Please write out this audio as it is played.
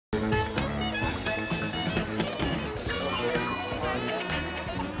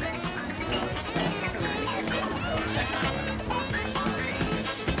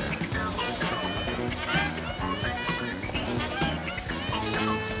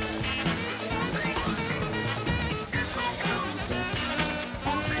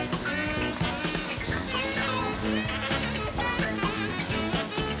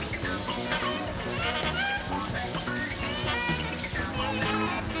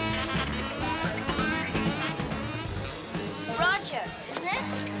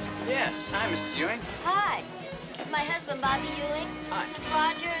Yes. Hi, Mrs. Ewing. Hi. This is my husband, Bobby Ewing. Hi. This is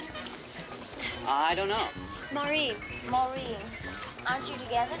Roger and... I don't know. Maureen. Maureen. Aren't you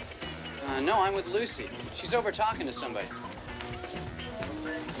together? No, I'm with Lucy. She's over talking to somebody.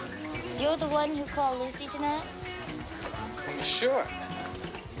 You're the one who called Lucy tonight? Sure.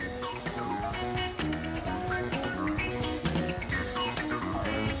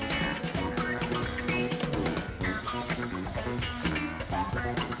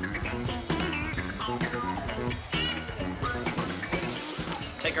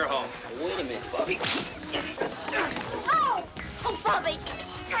 Take her home. Wait a minute, Bobby. Oh! Oh, Bobby!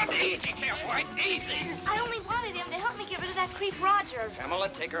 Easy, careful, right? Easy. I only wanted him to help me get rid of that creep Roger. Pamela,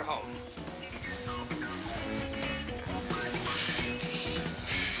 take her home.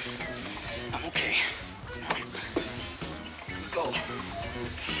 I'm okay. Go.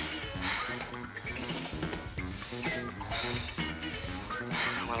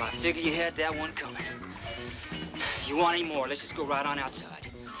 Well, I figure you had that one coming. You want any more? Let's just go right on outside.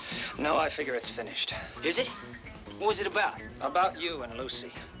 No, I figure it's finished. Is it? What was it about? About you and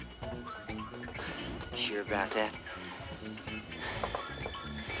Lucy. Sure about that?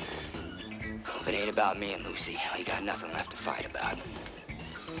 If it ain't about me and Lucy, we got nothing left to fight about.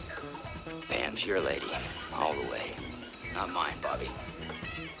 Pam's your lady, all the way. Not mine, Bobby.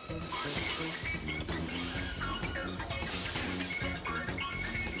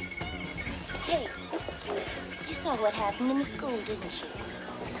 Hey, you saw what happened in the school, didn't you?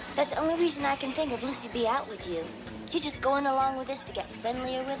 That's the only reason I can think of Lucy be out with you. You're just going along with this to get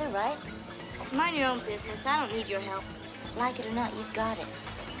friendlier with her, right? Mind your own business. I don't need your help. Like it or not, you've got it.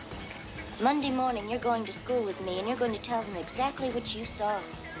 Monday morning, you're going to school with me, and you're going to tell them exactly what you saw.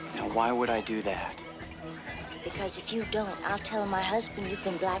 Now, why would I do that? Because if you don't, I'll tell my husband you've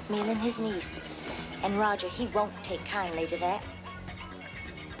been blackmailing his niece. And Roger, he won't take kindly to that.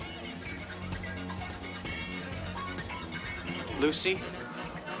 Lucy?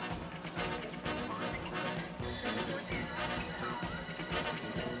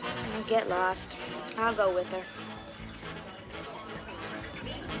 Don't get lost. I'll go with her.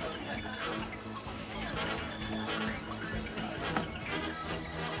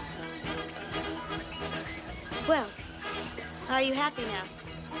 Well, are you happy now?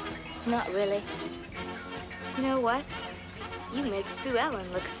 Not really. You know what? You make Sue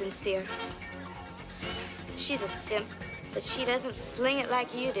Ellen look sincere. She's a simp, but she doesn't fling it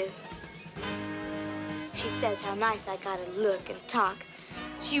like you do. She says how nice I gotta look and talk.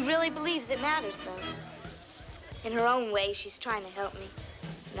 She really believes it matters, though. In her own way, she's trying to help me.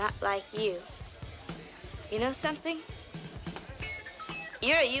 Not like you. You know something?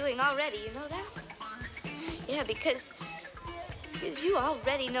 You're a Ewing already, you know that? Yeah, because you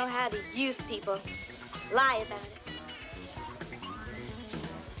already know how to use people. Lie about it.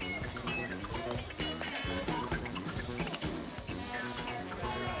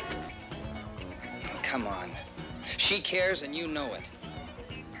 Come on. She cares and you know it.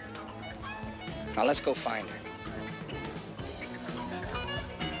 Now let's go find her.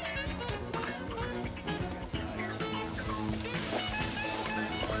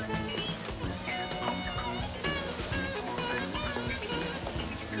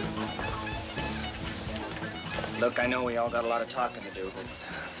 Look, I know we all got a lot of talking to do, but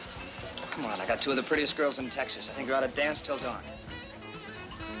come on, I got two of the prettiest girls in Texas. I think we ought to dance till dawn.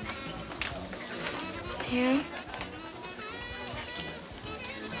 Pam?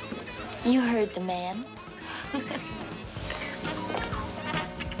 You heard the man.